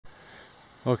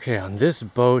Okay, on this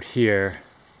boat here,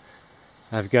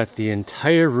 I've got the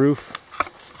entire roof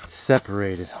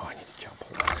separated. Oh, I need to jump.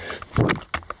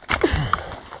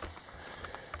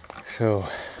 So,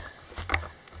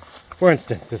 for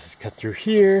instance, this is cut through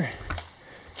here,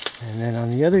 and then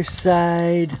on the other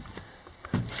side,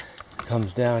 it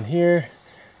comes down here,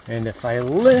 and if I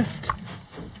lift,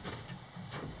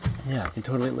 yeah, I can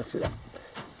totally lift it up.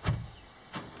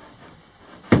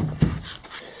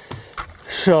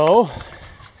 So,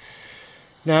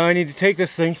 now I need to take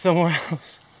this thing somewhere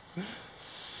else. I'm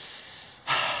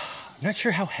not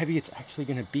sure how heavy it's actually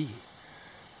going to be.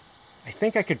 I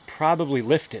think I could probably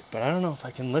lift it, but I don't know if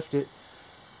I can lift it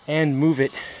and move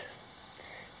it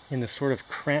in the sort of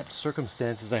cramped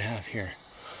circumstances I have here.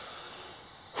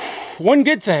 One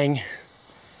good thing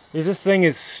is this thing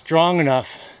is strong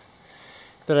enough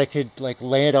that I could like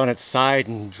lay it on its side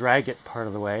and drag it part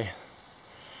of the way.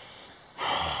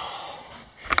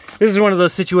 This is one of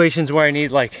those situations where I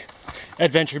need like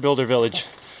Adventure Builder Village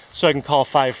so I can call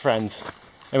 5 friends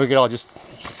and we could all just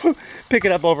pick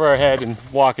it up over our head and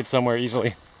walk it somewhere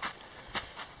easily.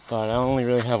 But I only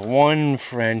really have one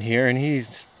friend here and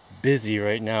he's busy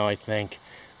right now, I think.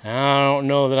 I don't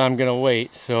know that I'm gonna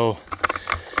wait, so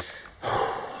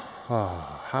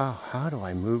how do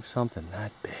I move something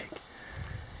that big?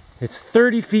 It's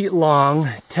 30 feet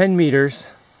long, 10 meters,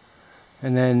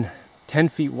 and then 10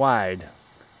 feet wide,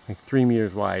 like 3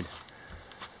 meters wide.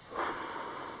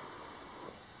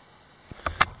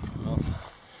 Well,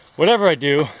 whatever I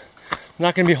do, I'm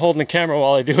not going to be holding the camera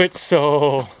while I do it,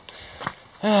 so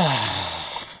when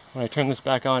I turn this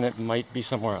back on, it might be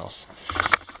somewhere else.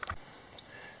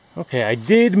 Okay, I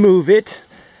did move it,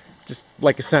 just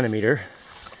like a centimeter.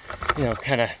 You know,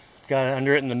 kind of got it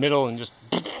under it in the middle and just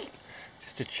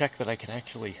to check that I can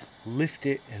actually lift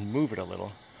it and move it a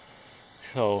little.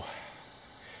 So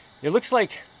it looks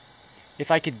like if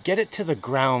I could get it to the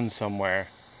ground somewhere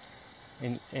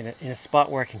in a spot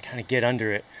where I can kind of get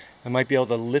under it, I might be able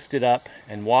to lift it up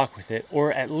and walk with it,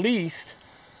 or at least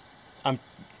I'm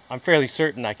fairly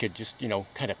certain I could just, you know,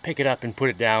 kind of pick it up and put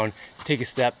it down, take a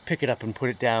step, pick it up and put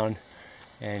it down,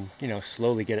 and, you know,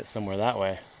 slowly get it somewhere that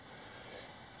way.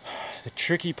 The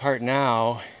tricky part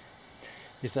now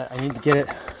is that I need to get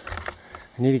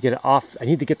it off, I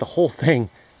need to get the whole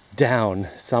thing down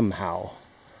somehow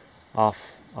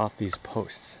off these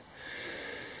posts.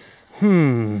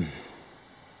 There's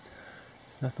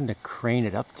nothing to crane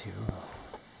it up to.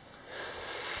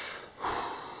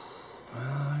 Well,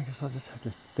 I guess I'll just have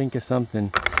to think of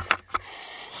something.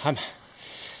 I'm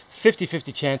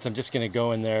 50-50 chance I'm just gonna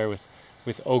go in there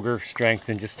with ogre strength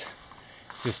and just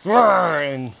roar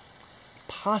and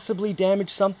possibly damage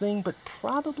something, but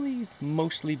probably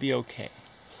mostly be okay.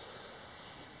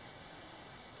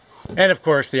 And of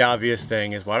course the obvious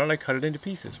thing is, why don't I cut it into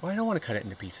pieces? Well, I don't want to cut it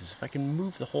into pieces. If I can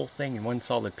move the whole thing in one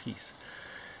solid piece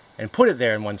and put it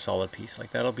there in one solid piece,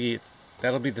 like that'll be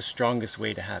the strongest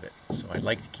way to have it. So I'd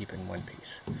like to keep it in one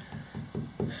piece.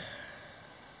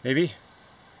 Maybe?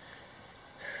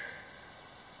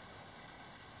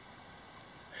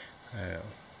 I don't know.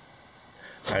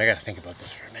 Alright, I gotta think about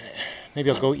this for a minute. Maybe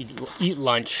I'll go eat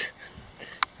lunch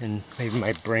and maybe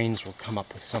my brains will come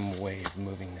up with some way of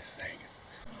moving this thing.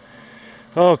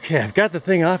 Okay, I've got the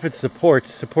thing off its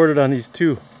supports, supported on these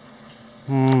two,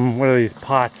 what are these,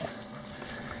 pots.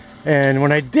 And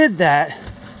when I did that,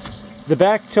 the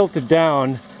back tilted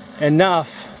down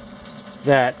enough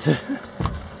that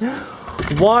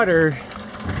water,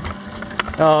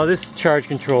 oh, this charge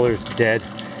controller is dead.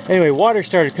 Anyway, water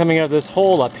started coming out of this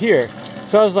hole up here.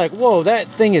 So I was like, whoa, that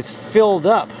thing is filled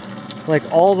up, like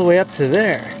all the way up to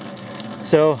there.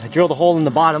 So I drilled a hole in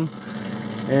the bottom,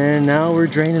 and now we're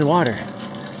draining water.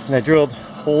 And I drilled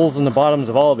holes in the bottoms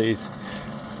of all these.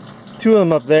 2 of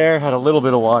them up there had a little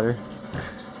bit of water.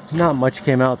 Not much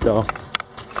came out though.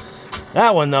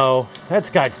 That one though, that's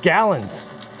got gallons.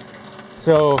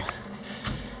 So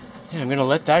yeah, I'm gonna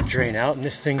let that drain out, and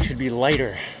this thing should be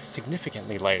lighter,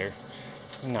 significantly lighter.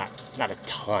 Not a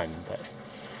ton, but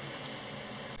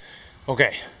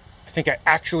okay, I think I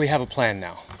actually have a plan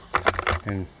now.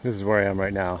 And this is where I am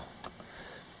right now.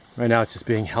 Right now it's just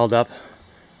being held up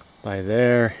by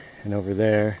there and over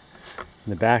there.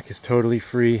 And the back is totally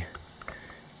free.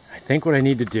 I think what I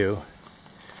need to do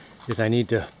is I need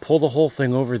to pull the whole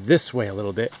thing over this way a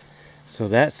little bit so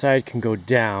that side can go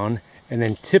down, and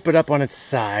then tip it up on its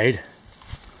side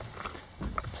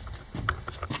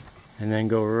and then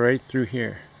go right through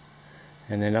here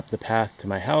and then up the path to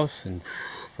my house, and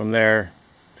from there,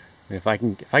 if I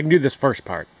can do this first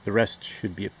part, the rest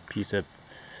should be a piece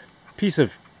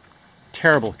of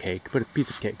terrible cake, but a piece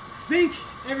of cake. I think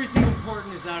everything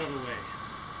important is out of the way.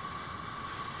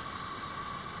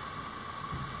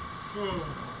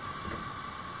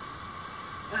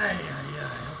 Ay,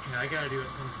 okay, I gotta do it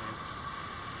sometime.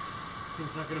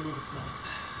 Thing's not gonna move itself.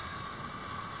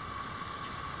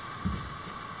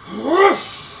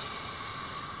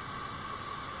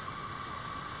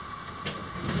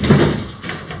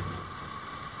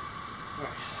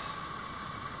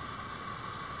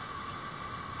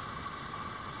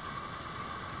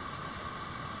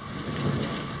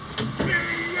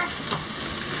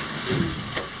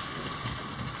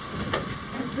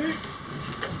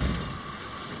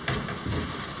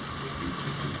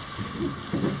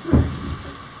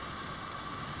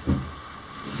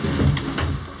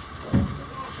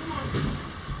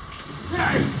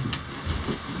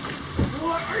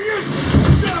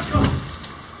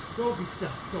 Don't be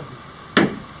stuck, don't be stuck.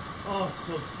 Oh, it's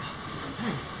so stuck.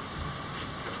 Hey.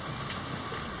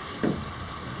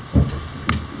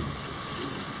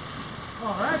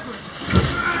 Oh, that's what it's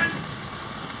done.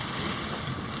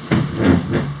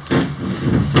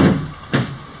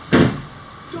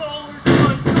 Taller, come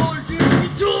on, taller, Jaimie,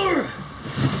 get taller.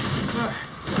 All right.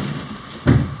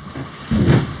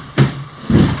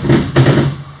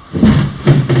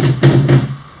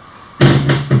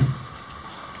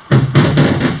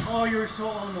 Oh, you're so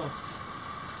almost.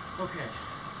 Okay.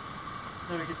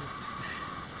 Let me get this to stay.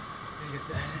 Let me get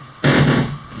that in.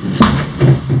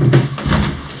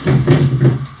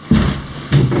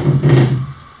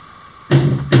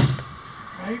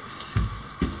 Right.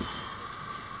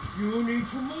 You need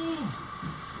to move.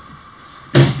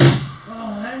 Oh,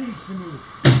 that needs to move.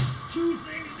 Two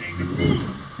things need to move.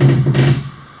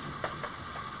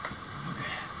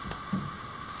 Okay.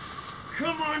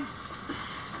 Come on.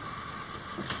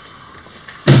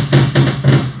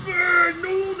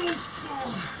 No, don't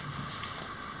fall.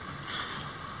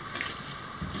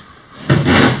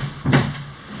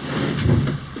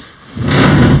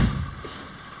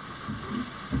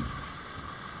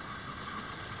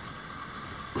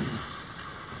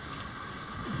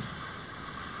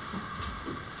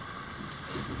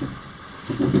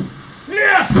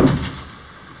 Yeah.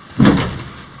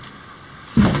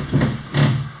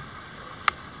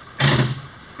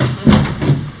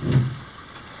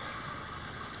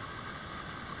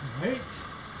 Right.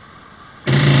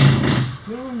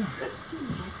 Still no.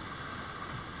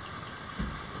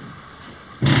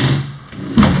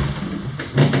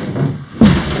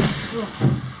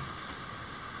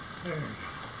 There we go.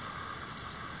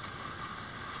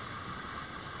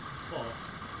 Fall.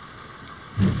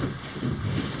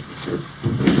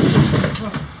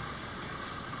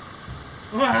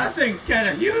 Wow, that thing's kind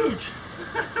of huge.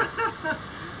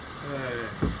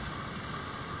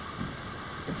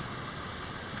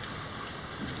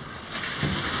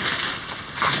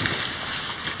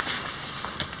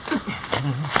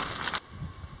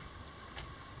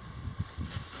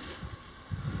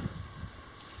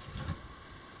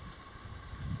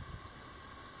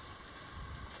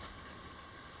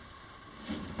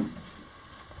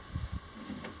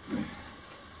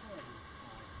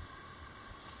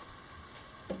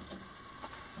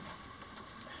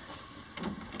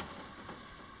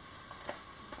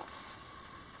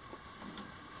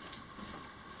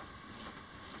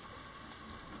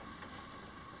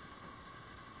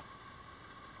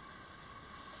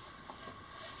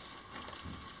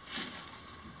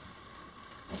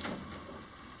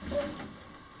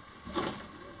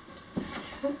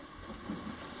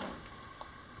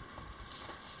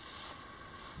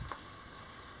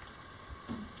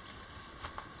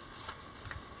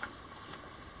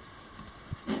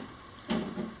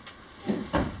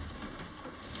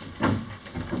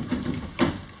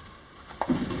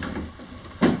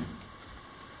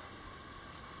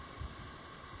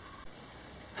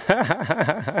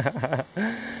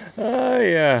 Oh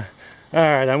yeah.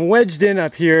 Alright, I'm wedged in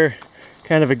up here,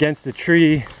 kind of against a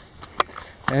tree.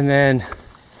 And then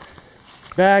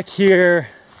back here,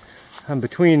 I'm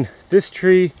between this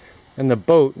tree and the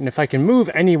boat. And if I can move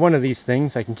any one of these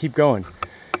things, I can keep going.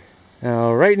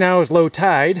 Now, right now is low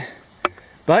tide,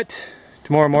 but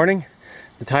tomorrow morning,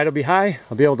 the tide will be high.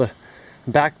 I'll be able to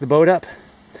back the boat up.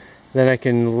 Then I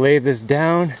can lay this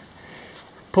down,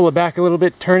 pull it back a little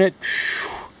bit, turn it,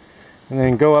 and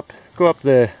then go up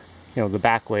the, the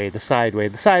back way, the side way.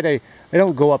 The side I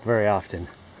don't go up very often.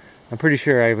 I'm pretty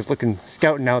sure I was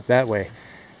scouting out that way.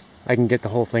 I can get the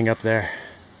whole thing up there,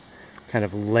 kind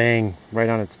of laying right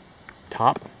on its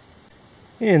top.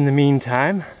 In the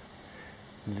meantime,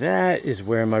 that is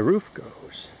where my roof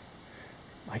goes.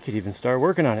 I could even start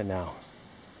working on it now.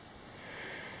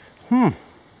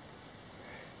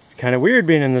 It's kind of weird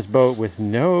being in this boat with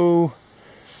no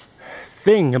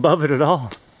thing above it at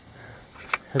all.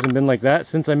 Hasn't been like that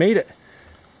since I made it.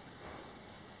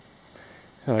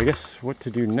 So I guess what to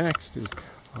do next is,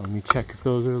 let me check if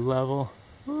those are level.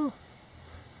 Oh,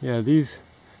 yeah, these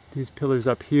pillars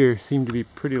up here seem to be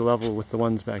pretty level with the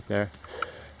ones back there.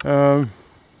 Yeah,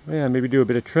 maybe do a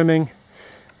bit of trimming,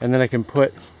 and then I can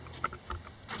put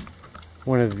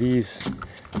one of these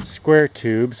square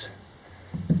tubes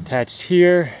attached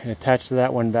here and attached to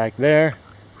that one back there,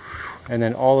 and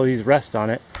then all of these rest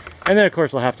on it. And then of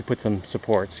course I'll have to put some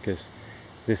supports because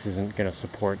this isn't going to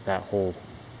support that whole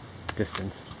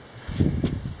distance.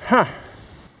 Huh.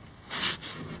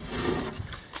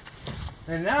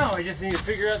 And now I just need to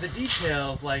figure out the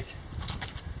details, like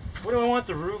what do I want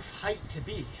the roof height to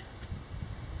be?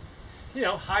 You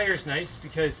know, higher is nice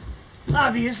because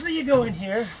obviously you go in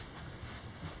here,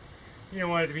 you don't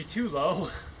want it to be too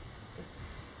low,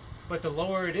 but the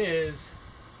lower it is,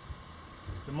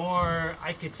 the more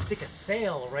I could stick a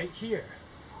sail right here.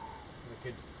 I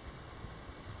could,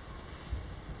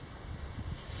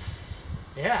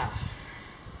 yeah,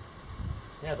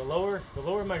 the lower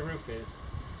my roof is,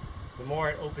 the more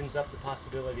it opens up the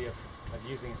possibility of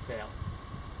using a sail.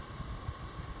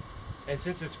 And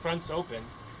since this front's open,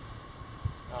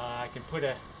 I can put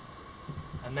a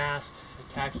mast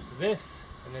attached to this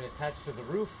and then attached to the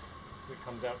roof, which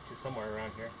comes out to somewhere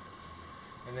around here,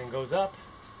 and then goes up.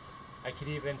 I could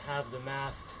even have the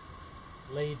mast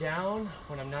lay down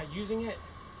when I'm not using it.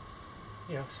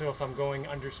 You know, so if I'm going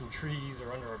under some trees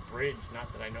or under a bridge,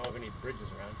 not that I know of any bridges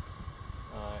around,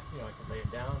 you know, I can lay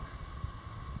it down.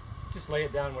 Just lay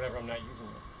it down whenever I'm not using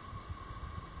it.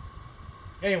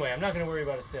 Anyway, I'm not going to worry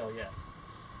about a sail yet.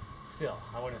 Still,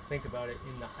 I want to think about it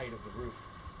in the height of the roof.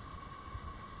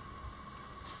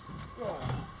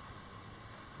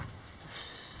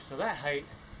 So that height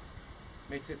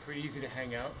makes it pretty easy to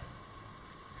hang out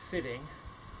sitting,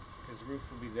 because the roof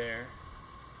will be there.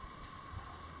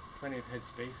 Plenty of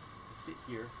headspace to sit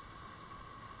here.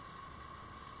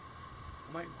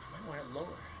 I might want it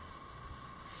lower.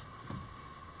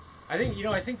 I think, you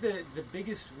know, I think the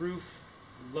biggest roof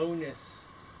lowness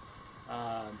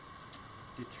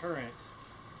deterrent,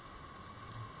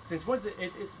 since once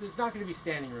it's not going to be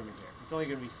standing room in here, it's only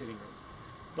going to be sitting room,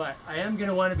 but I am going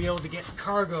to want to be able to get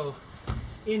cargo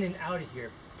in and out of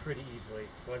here pretty easily,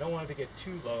 so I don't want it to get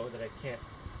too low that I can't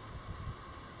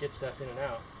get stuff in and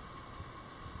out.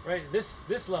 Right,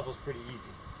 this level's pretty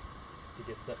easy to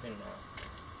get stuff in and out.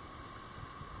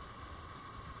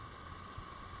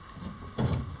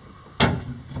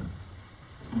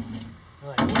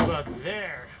 Like, what about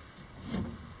there?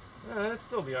 That'd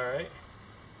still be alright.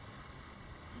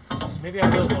 Maybe I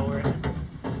will lower it. I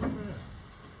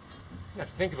have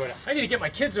to think about it. I need to get my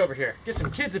kids over here. Get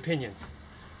some kids' opinions.